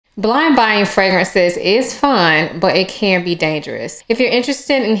Blind buying fragrances is fun, but it can be dangerous. If you're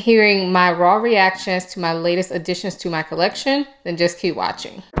interested in hearing my raw reactions to my latest additions to my collection, then just keep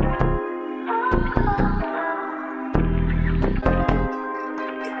watching.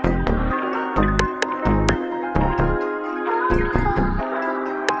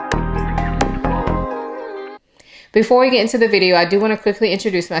 Before we get into the video, I do want to quickly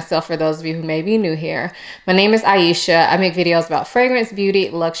introduce myself for those of you who may be new here. My name is Aisha. I make videos about fragrance, beauty,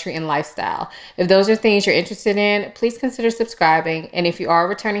 luxury, and lifestyle. If those are things you're interested in, please consider subscribing. And if you are a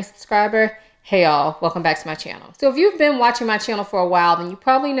returning subscriber, hey y'all, welcome back to my channel. So if you've been watching my channel for a while, then you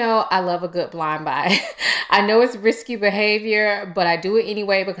probably know I love a good blind buy. I know it's risky behavior, but I do it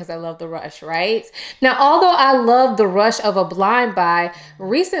anyway because I love the rush, right? Now, although I love the rush of a blind buy,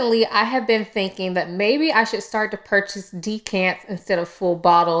 recently I have been thinking that maybe I should start to purchase decants instead of full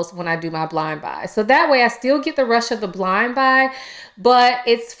bottles when I do my blind buy. So that way I still get the rush of the blind buy, but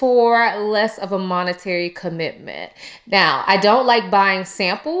it's for less of a monetary commitment. Now, I don't like buying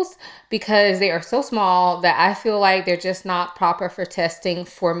samples because they are so small that I feel like they're just not proper for testing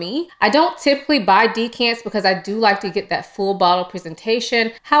for me. I don't typically buy decants because I do like to get that full bottle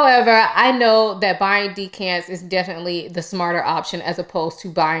presentation. However, I know that buying decants is definitely the smarter option as opposed to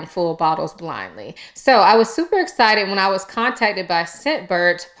buying full bottles blindly. So I was super excited when I was contacted by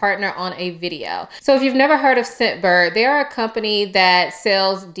Scentbird to partner on a video. So if you've never heard of Scentbird, they are a company that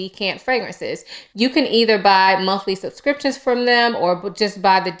sells decant fragrances. You can either buy monthly subscriptions from them or just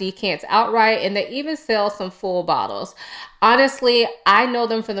buy the decants outright, and they even sell some full bottles. Honestly, I know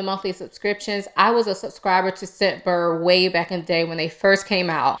them for the monthly subscriptions. I was a subscriber to Scentbird way back in the day when they first came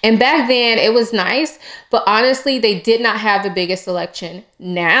out. And back then it was nice, but honestly, they did not have the biggest selection.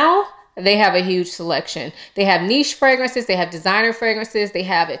 Now, they have a huge selection. They have niche fragrances, they have designer fragrances, they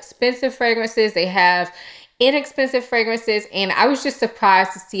have expensive fragrances, they have inexpensive fragrances, and I was just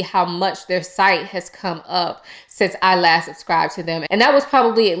surprised to see how much their site has come up since I last subscribed to them. And that was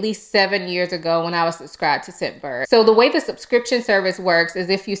probably at least 7 years ago when I was subscribed to Scentbird. So the way the subscription service works is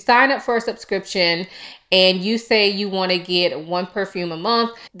if you sign up for a subscription and you say you want to get one perfume a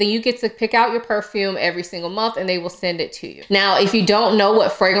month, then you get to pick out your perfume every single month and they will send it to you. Now, if you don't know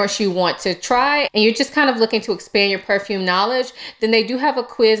what fragrance you want to try and you're just kind of looking to expand your perfume knowledge, then they do have a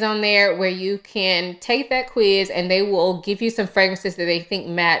quiz on there where you can take that quiz and they will give you some fragrances that they think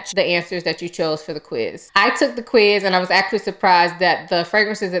match the answers that you chose for the quiz. I took the quiz and I was actually surprised that the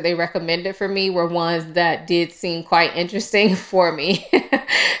fragrances that they recommended for me were ones that did seem quite interesting for me.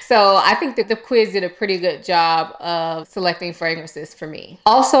 So I think that the quiz did a pretty good job of selecting fragrances for me.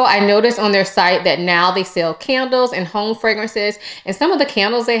 Also, I noticed on their site that now they sell candles and home fragrances, and some of the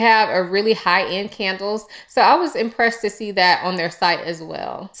candles they have are really high-end candles. So I was impressed to see that on their site as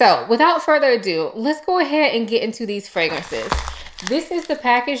well. So without further ado, let's go ahead and get into these fragrances. This is the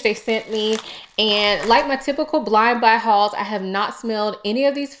package they sent me, and like my typical blind buy hauls, I have not smelled any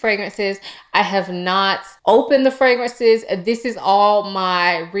of these fragrances. I have not opened the fragrances. This is all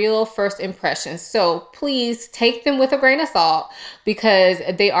my real first impressions. So please take them with a grain of salt because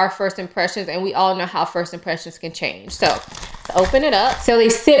they are first impressions and we all know how first impressions can change. So let's open it up. So they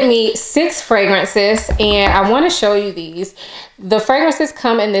sent me 6 fragrances and I want to show you these. The fragrances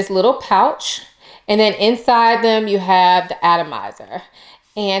come in this little pouch. And then inside them, you have the atomizer.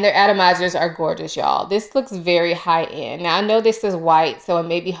 And their atomizers are gorgeous, y'all. This looks very high end. Now, I know this is white, so it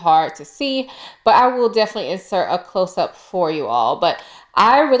may be hard to see, but I will definitely insert a close-up for you all. But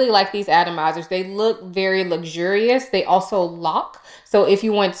I really like these atomizers. They look very luxurious. They also lock. So if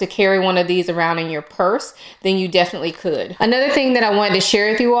you want to carry one of these around in your purse, then you definitely could. Another thing that I wanted to share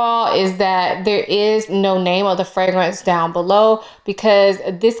with you all is that there is no name of the fragrance down below because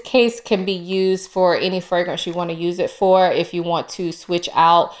this case can be used for any fragrance you want to use it for if you want to switch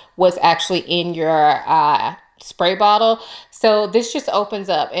out what's actually in your spray bottle. So this just opens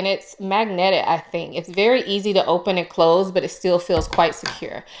up and it's magnetic. I think it's very easy to open and close, but it still feels quite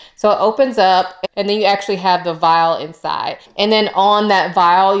secure. So it opens up and then you actually have the vial inside, and then on that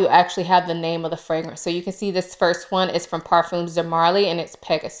vial you actually have the name of the fragrance. So you can see this first one is from Parfums de Marly and it's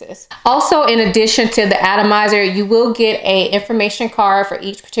Pegasus. Also, in addition to the atomizer, you will get a information card for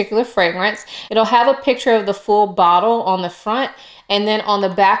each particular fragrance. It'll have a picture of the full bottle on the front, and then on the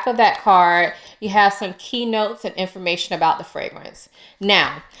back of that card you have some key notes and information about the fragrance.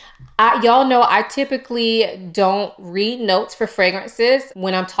 Now, y'all know I typically don't read notes for fragrances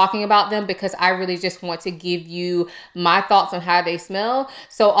when I'm talking about them because I really just want to give you my thoughts on how they smell.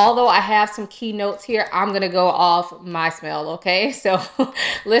 So although I have some key notes here, I'm going to go off my smell, okay? So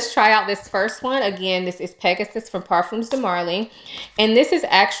let's try out this first one. Again, this is Pegasus from Parfums de Marly. And this is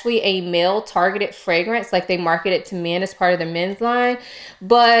actually a male targeted fragrance. Like they market it to men as part of the men's line.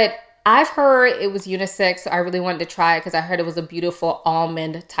 But I've heard it was unisex, so I really wanted to try it because I heard it was a beautiful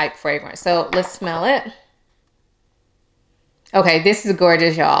almond type fragrance. So let's smell it. Okay, this is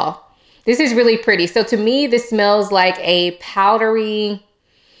gorgeous, y'all. This is really pretty. So to me, this smells like a powdery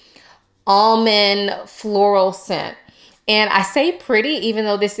almond floral scent. And I say pretty, even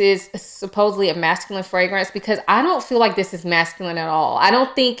though this is supposedly a masculine fragrance, because I don't feel like this is masculine at all. I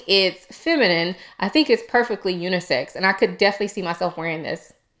don't think it's feminine. I think it's perfectly unisex, and I could definitely see myself wearing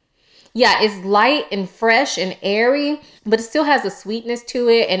this. Yeah, it's light and fresh and airy, but it still has a sweetness to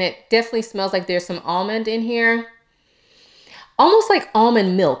it, and it definitely smells like there's some almond in here. Almost like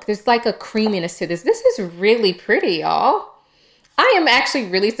almond milk. There's like a creaminess to this. This is really pretty, y'all. I am actually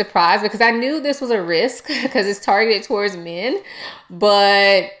really surprised because I knew this was a risk because it's targeted towards men,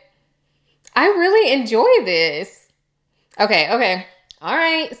 but I really enjoy this. Okay. All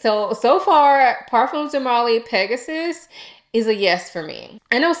right. So far, Parfums de Marly Pegasus is a yes for me.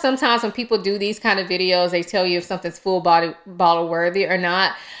 I know sometimes when people do these kind of videos, they tell you if something's full bottle worthy or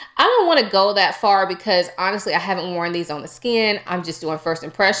not. I don't want to go that far because honestly, I haven't worn these on the skin. I'm just doing first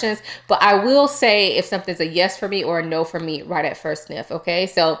impressions, but I will say if something's a yes for me or a no for me right at first sniff. Okay.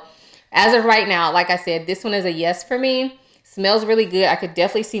 So as of right now, like I said, this one is a yes for me. Smells really good. I could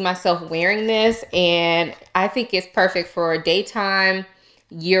definitely see myself wearing this, and I think it's perfect for a daytime,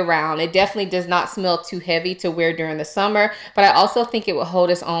 year round. It definitely does not smell too heavy to wear during the summer, but I also think it will hold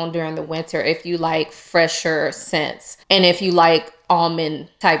its own during the winter if you like fresher scents and if you like almond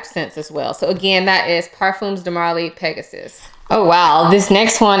type scents as well. So again, that is Parfums de Marly Pegasus. Oh wow, this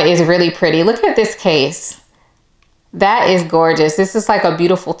next one is really pretty. Look at this case. That is gorgeous. This is like a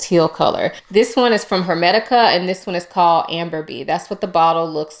beautiful teal color. This one is from Hermetica, and this one is called Amber Bee. That's what the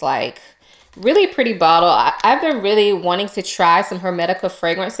bottle looks like. Really pretty bottle. I've been really wanting to try some Hermetica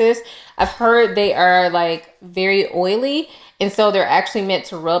fragrances. I've heard they are like very oily, and so they're actually meant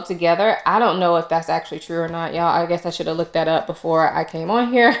to rub together. I don't know if that's actually true or not, y'all. I guess I should have looked that up before I came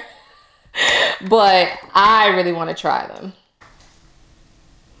on here. But I really want to try them.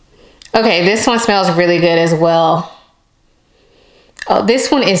 Okay, this one smells really good as well. Oh, this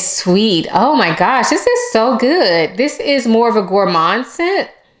one is sweet. Oh my gosh, this is so good. This is more of a gourmand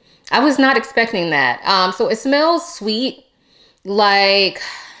scent. I was not expecting that. So it smells sweet, like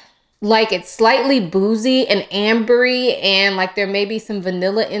it's slightly boozy and ambery, and like there may be some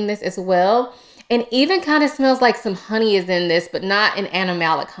vanilla in this as well. And even kind of smells like some honey is in this, but not an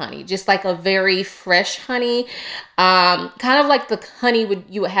animalic honey, just like a very fresh honey. Kind of like the honey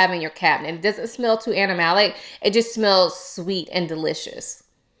you would have in your cabinet. It doesn't smell too animalic. It just smells sweet and delicious.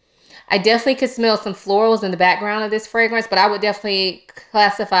 I definitely could smell some florals in the background of this fragrance, but I would definitely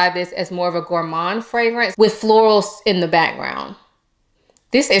classify this as more of a gourmand fragrance with florals in the background.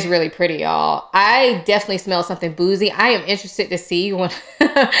 This is really pretty, y'all. I definitely smell something boozy. I am interested to see when,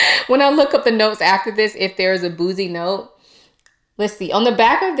 when I look up the notes after this, if there's a boozy note. Let's see. On the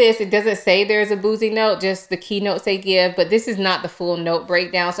back of this, it doesn't say there's a boozy note, just the key notes they give, but this is not the full note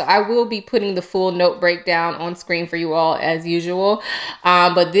breakdown. So I will be putting the full note breakdown on screen for you all as usual.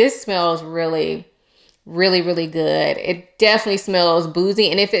 But this smells really, really, really good. It definitely smells boozy.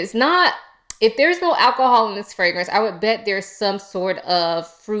 And if there's no alcohol in this fragrance, I would bet there's some sort of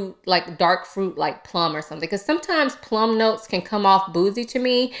fruit, like dark fruit, like plum or something. Because sometimes plum notes can come off boozy to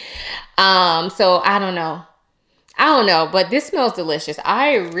me. So I don't know. But this smells delicious.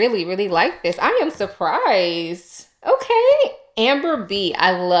 I really, really like this. I am surprised. Okay, Amber Bee.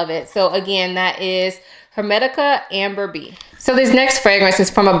 I love it. So again, that is Hermetica Amber Bee. So this next fragrance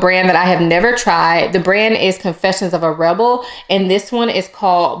is from a brand that I have never tried. The brand is Confessions of a Rebel, and this one is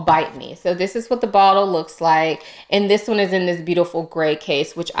called Bite Me. So this is what the bottle looks like, and this one is in this beautiful gray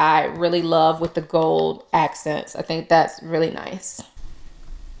case, which I really love with the gold accents. I think that's really nice.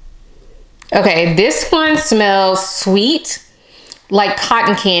 Okay, this one smells sweet, like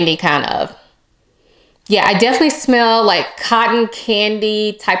cotton candy kind of. Yeah, I definitely smell like cotton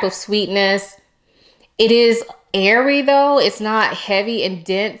candy type of sweetness. It is airy though. It's not heavy and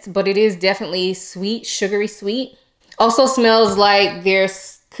dense, but it is definitely sweet, sugary sweet. Also smells like there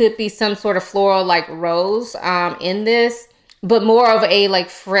could be some sort of floral like rose in this, but more of a like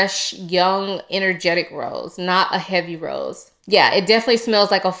fresh, young, energetic rose, not a heavy rose. Yeah, it definitely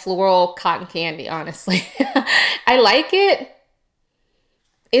smells like a floral cotton candy, honestly. I like it.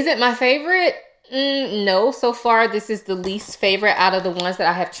 Is it my favorite? No, so far this is the least favorite out of the ones that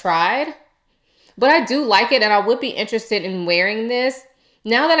I have tried. But I do like it, and I would be interested in wearing this.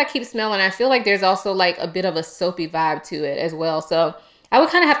 Now that I keep smelling, I feel like there's also like a bit of a soapy vibe to it as well. So I would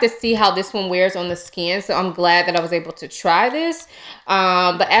kind of have to see how this one wears on the skin. So I'm glad that I was able to try this.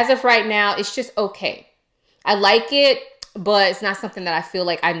 But as of right now, it's just okay. I like it, but it's not something that I feel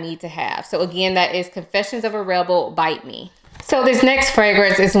like I need to have. So again, that is Confessions of a Rebel, Bite Me. So this next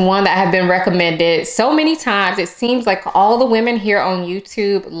fragrance is one that have been recommended so many times. It seems like all the women here on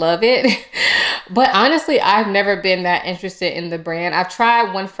YouTube love it. But honestly, I've never been that interested in the brand. I've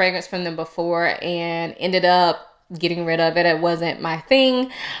tried one fragrance from them before and ended up getting rid of it. It wasn't my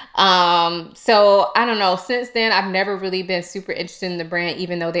thing. So I don't know. Since then, I've never really been super interested in the brand,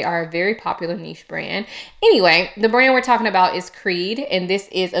 even though they are a very popular niche brand. Anyway, the brand we're talking about is Creed, and this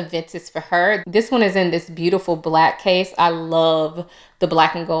is a Ventus for her. This one is in this beautiful black case. I love the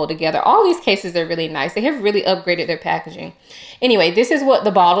black and gold together. All these cases are really nice. They have really upgraded their packaging. Anyway, this is what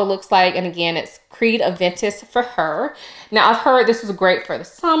the bottle looks like. And again, it's Creed, a Ventus for her. Now, I've heard this was great for the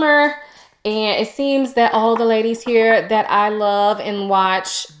summer. And it seems that all the ladies here that I love and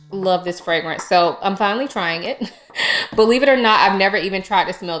watch love this fragrance. So I'm finally trying it. Believe it or not, I've never even tried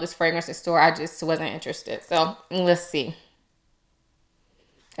to smell this fragrance in store. I just wasn't interested. So let's see.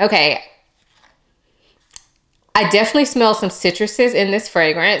 Okay. I definitely smell some citruses in this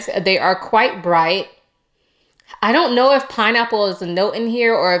fragrance. They are quite bright. I don't know if pineapple is a note in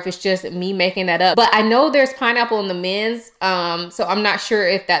here or if it's just me making that up, but I know there's pineapple in the men's. So I'm not sure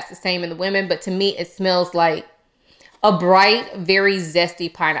if that's the same in the women, but to me, it smells like a bright, very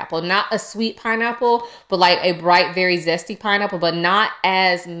zesty pineapple. Not a sweet pineapple, but like a bright, very zesty pineapple, but not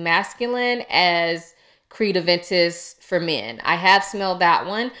as masculine as Creed Aventus for men. I have smelled that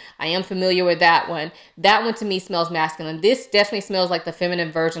one. I am familiar with that one. That one to me smells masculine. This definitely smells like the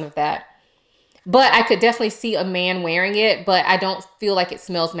feminine version of that. But I could definitely see a man wearing it, but I don't feel like it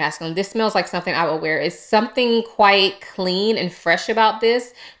smells masculine. This smells like something I would wear. It's something quite clean and fresh about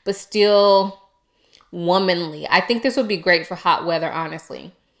this, but still womanly. I think this would be great for hot weather,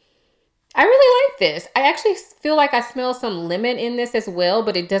 honestly. I really like this. I actually feel like I smell some lemon in this as well,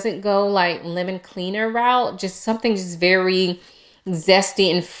 but it doesn't go like lemon cleaner route. Just something just very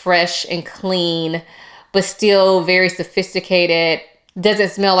zesty and fresh and clean, but still very sophisticated. Doesn't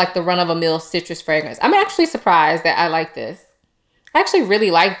smell like the run-of-the-mill citrus fragrance. I'm actually surprised that I like this. I actually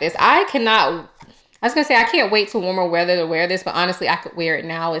really like this. I was gonna say I can't wait till warmer weather to wear this, but honestly, I could wear it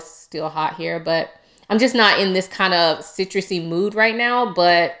now. It's still hot here, but I'm just not in this kind of citrusy mood right now,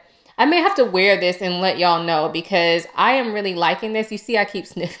 but I may have to wear this and let y'all know because I am really liking this. You see, I keep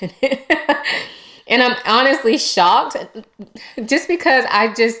sniffing it. And I'm honestly shocked just because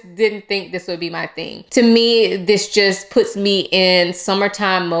I just didn't think this would be my thing. To me, this just puts me in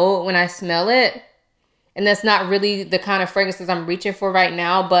summertime mode when I smell it. And that's not really the kind of fragrances I'm reaching for right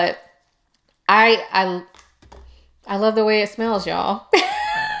now, but I love the way it smells, y'all.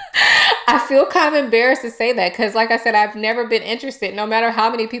 I feel kind of embarrassed to say that because like I said, I've never been interested, no matter how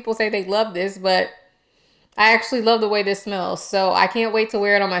many people say they love this, but I actually love the way this smells. So I can't wait to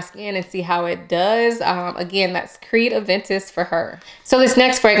wear it on my skin and see how it does. Again, that's Creed Aventus for her. So this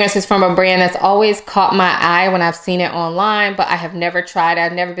next fragrance is from a brand that's always caught my eye when I've seen it online, but I have never tried it.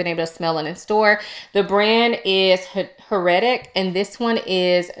 I've never been able to smell it in store. The brand is Heretic, and this one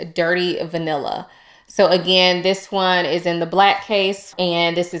is Dirty Vanilla. So again, this one is in the black case,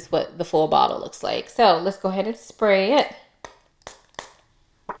 and this is what the full bottle looks like. So let's go ahead and spray it.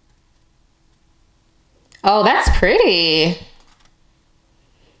 Oh, that's pretty.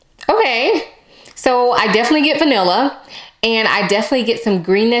 Okay, so I definitely get vanilla, and I definitely get some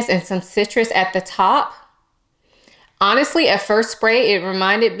greenness and some citrus at the top. Honestly, at first spray, it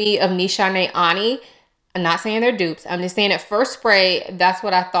reminded me of Nishane Ani. I'm not saying they're dupes. I'm just saying at first spray, that's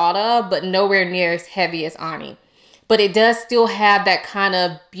what I thought of, but nowhere near as heavy as Ani. But it does still have that kind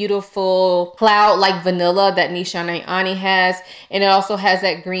of beautiful cloud-like vanilla that Nishane Ani has. And it also has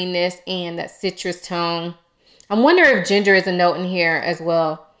that greenness and that citrus tone. I wonder if ginger is a note in here as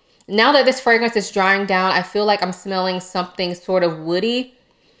well. Now that this fragrance is drying down, I feel like I'm smelling something sort of woody.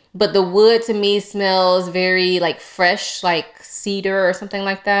 But the wood to me smells very like fresh, like cedar or something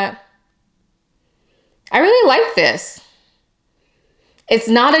like that. I really like this. It's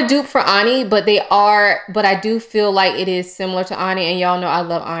not a dupe for Ani, but but I do feel like it is similar to Ani, and y'all know I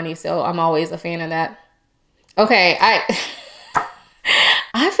love Ani, so I'm always a fan of that. Okay, I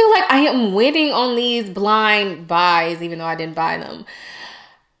feel like I am winning on these blind buys, even though I didn't buy them.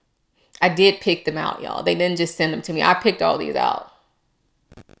 I did pick them out, y'all. They didn't just send them to me. I picked all these out.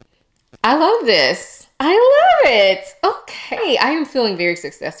 I love this. I love it. Okay, I am feeling very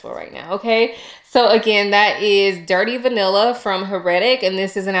successful right now, okay? So again, that is Dirty Vanilla from Heretic, and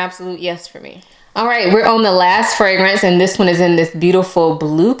this is an absolute yes for me. All right, we're on the last fragrance, and this one is in this beautiful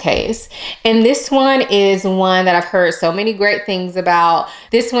blue case. And this one is one that I've heard so many great things about.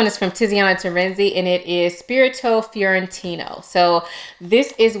 This one is from Tiziana Terenzi, and it is Spirito Fiorentino. So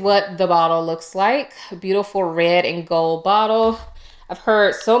this is what the bottle looks like. A beautiful red and gold bottle. I've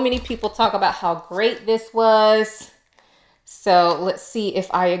heard so many people talk about how great this was. So let's see if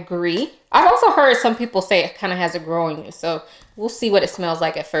I agree. I've also heard some people say it kind of has a growingness. So we'll see what it smells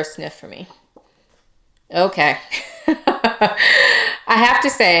like at first sniff for me. Okay. I have to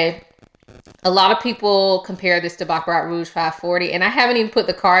say, a lot of people compare this to Baccarat Rouge 540. And I haven't even put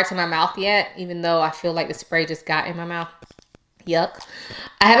the card to my mouth yet, even though I feel like the spray just got in my mouth. Yuck.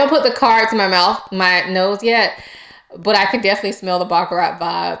 I haven't put the card to my nose yet. But I could definitely smell the Baccarat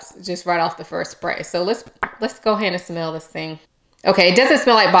vibes just right off the first spray. So let's go ahead and smell this thing. Okay, it doesn't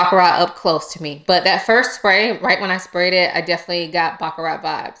smell like Baccarat up close to me. But that first spray, right when I sprayed it, I definitely got Baccarat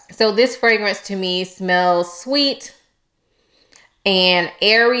vibes. So this fragrance to me smells sweet and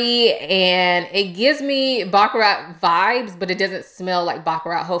airy. And it gives me Baccarat vibes, but it doesn't smell like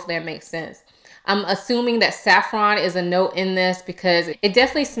Baccarat. Hopefully that makes sense. I'm assuming that saffron is a note in this because it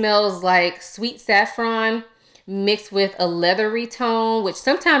definitely smells like sweet saffron mixed with a leathery tone, which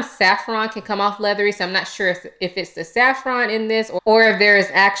sometimes saffron can come off leathery. So I'm not sure if it's the saffron in this or if there is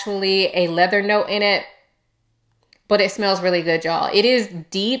actually a leather note in it, but it smells really good, y'all. It is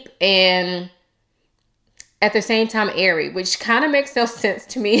deep and at the same time airy, which kind of makes no sense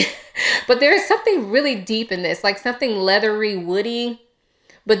to me. But there is something really deep in this, like something leathery, woody,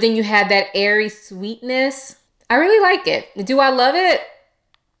 but then you have that airy sweetness. I really like it. Do I love it?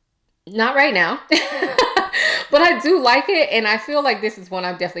 Not right now. But I do like it, and I feel like this is one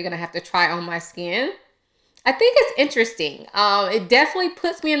I'm definitely going to have to try on my skin. I think it's interesting. It definitely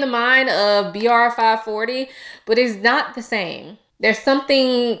puts me in the mind of BR 540, but it's not the same. There's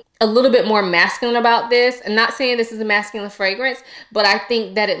something a little bit more masculine about this. I'm not saying this is a masculine fragrance, but I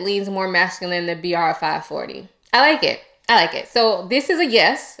think that it leans more masculine than BR 540. I like it. I like it. So this is a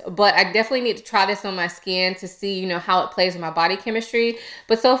yes, but I definitely need to try this on my skin to see, how it plays with my body chemistry.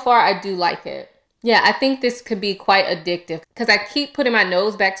 But so far, I do like it. Yeah, I think this could be quite addictive because I keep putting my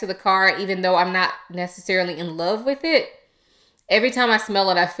nose back to the car even though I'm not necessarily in love with it. Every time I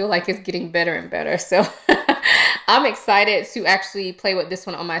smell it, I feel like it's getting better and better. So I'm excited to actually play with this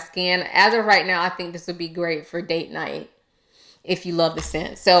one on my skin. As of right now, I think this would be great for date night if you love the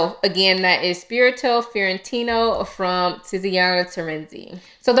scent. So again, that is Spirito Fiorentino from Tiziana Terenzi.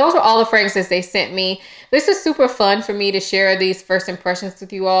 So those are all the fragrances they sent me. This is super fun for me to share these first impressions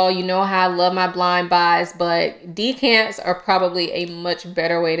with you all. You know how I love my blind buys, but decants are probably a much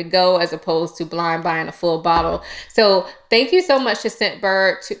better way to go as opposed to blind buying a full bottle. So thank you so much to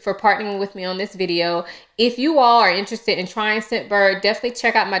Scentbird for partnering with me on this video. If you all are interested in trying Scentbird, definitely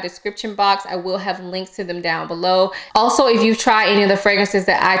check out my description box. I will have links to them down below. Also, if you've tried any of the fragrances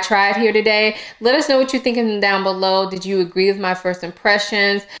that I tried here today, let us know what you think of them down below. Did you agree with my first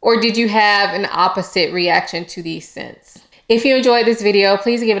impressions, or did you have an opposite reaction to these scents? If you enjoyed this video,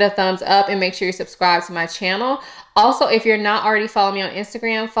 please give it a thumbs up and make sure you subscribe to my channel. Also, if you're not already following me on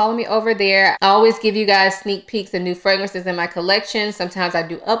Instagram, follow me over there. I always give you guys sneak peeks of new fragrances in my collection. Sometimes I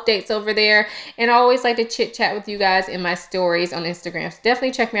do updates over there. And I always like to chit chat with you guys in my stories on Instagram. So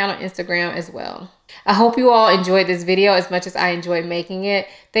definitely check me out on Instagram as well. I hope you all enjoyed this video as much as I enjoyed making it.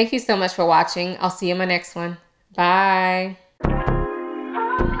 Thank you so much for watching. I'll see you in my next one. Bye.